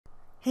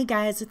Hey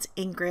guys, it's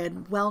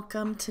Ingrid.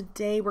 Welcome.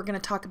 Today we're going to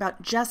talk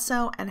about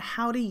gesso and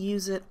how to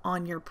use it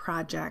on your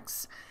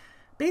projects.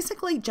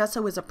 Basically,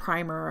 gesso is a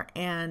primer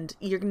and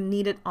you're going to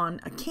need it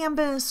on a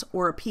canvas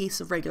or a piece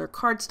of regular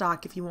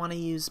cardstock if you want to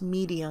use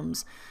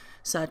mediums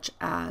such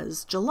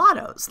as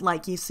gelatos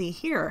like you see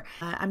here.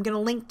 I'm going to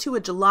link to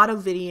a gelato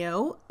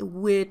video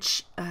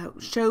which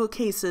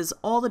showcases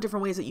all the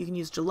different ways that you can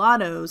use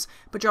gelatos,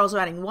 but you're also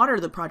adding water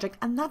to the project,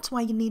 and that's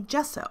why you need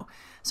gesso.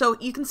 So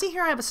you can see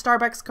here I have a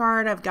Starbucks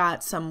card. I've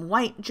got some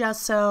white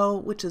gesso,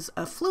 which is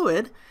a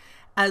fluid,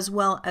 as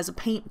well as a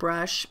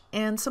paintbrush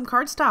and some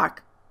cardstock.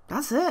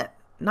 That's it.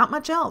 Not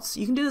much else.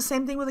 You can do the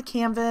same thing with a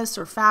canvas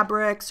or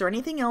fabrics or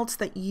anything else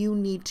that you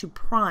need to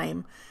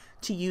prime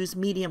to use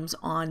mediums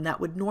on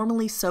that would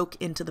normally soak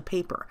into the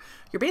paper.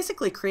 You're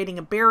basically creating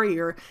a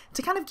barrier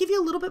to kind of give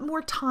you a little bit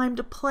more time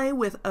to play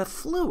with a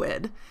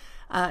fluid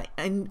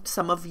in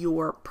some of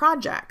your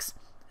projects.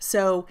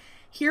 So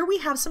here we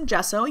have some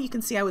gesso. You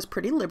can see I was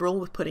pretty liberal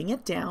with putting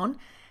it down,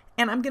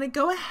 and I'm going to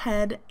go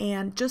ahead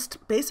and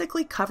just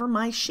basically cover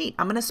my sheet.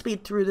 I'm going to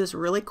speed through this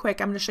really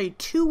quick. I'm going to show you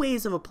two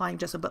ways of applying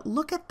gesso, but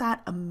look at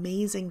that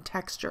amazing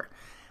texture.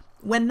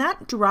 When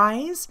that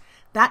dries,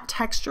 that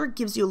texture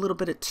gives you a little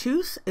bit of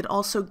tooth. It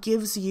also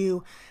gives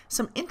you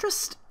some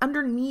interest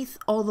underneath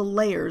all the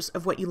layers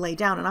of what you lay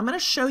down. And I'm going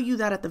to show you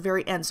that at the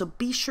very end, so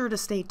be sure to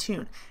stay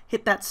tuned.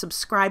 Hit that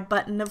subscribe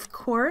button, of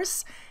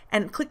course,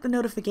 and click the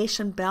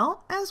notification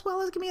bell, as well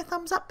as give me a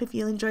thumbs up if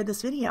you enjoyed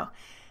this video.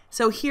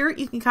 So here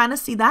you can kind of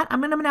see that. I'm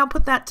going to now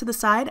put that to the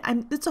side.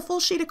 It's a full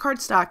sheet of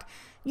cardstock.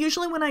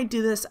 Usually when I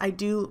do this, I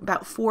do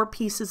about 4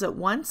 pieces at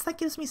once. That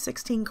gives me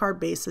 16 card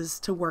bases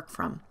to work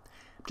from.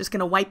 I'm just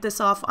going to wipe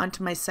this off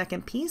onto my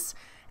second piece,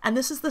 and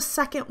this is the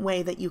second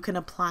way that you can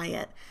apply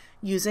it,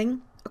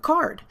 using a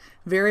card.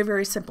 Very,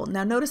 very simple.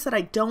 Now notice that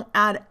I don't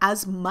add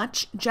as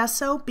much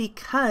gesso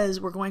because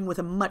we're going with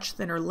a much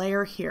thinner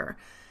layer here.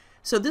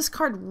 So this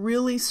card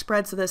really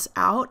spreads this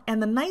out,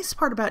 and the nice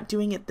part about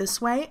doing it this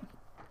way,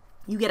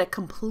 you get a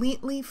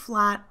completely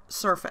flat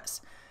surface,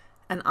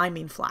 and I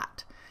mean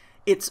flat.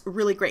 It's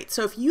really great.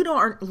 So if you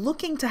aren't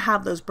looking to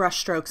have those brush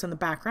strokes in the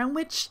background,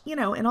 which, you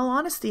know, in all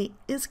honesty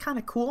is kind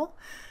of cool,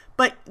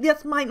 but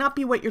that might not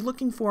be what you're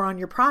looking for on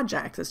your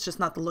project, it's just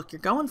not the look you're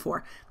going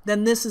for,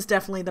 then this is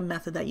definitely the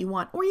method that you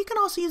want. Or you can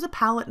also use a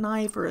palette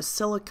knife or a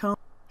silicone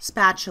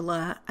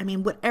spatula. I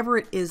mean, whatever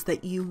it is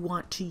that you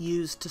want to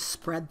use to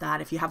spread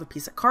that. If you have a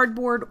piece of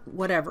cardboard,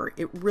 whatever,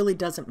 it really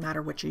doesn't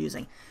matter what you're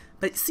using.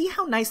 But see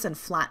how nice and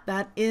flat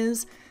that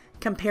is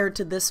compared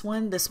to this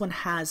one. This one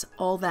has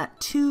all that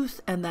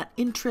tooth and that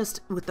interest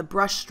with the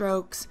brush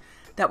strokes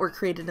that were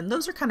created, and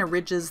those are kind of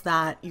ridges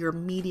that your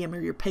medium or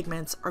your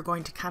pigments are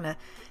going to kind of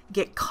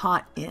get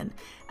caught in,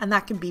 and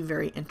that can be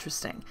very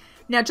interesting.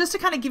 Now, just to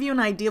kind of give you an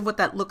idea of what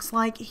that looks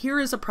like, here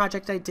is a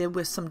project I did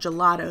with some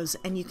gelatos,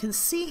 and you can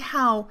see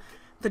how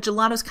the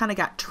gelatos kind of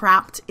got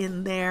trapped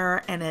in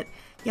there, and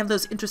you have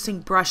those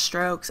interesting brush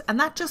strokes, and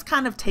that just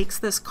kind of takes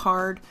this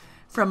card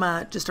from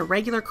just a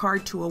regular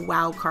card to a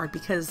wow card,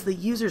 because the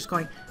user's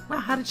going, wow,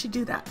 how did she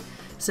do that?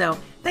 So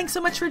thanks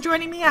so much for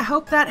joining me. I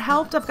hope that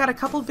helped. I've got a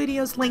couple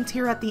videos linked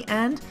here at the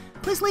end.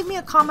 Please leave me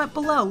a comment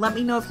below. Let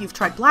me know if you've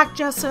tried black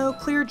gesso,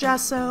 clear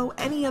gesso,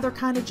 any other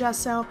kind of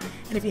gesso,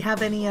 and if you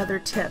have any other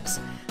tips.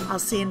 I'll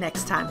see you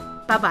next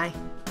time.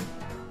 Bye-bye.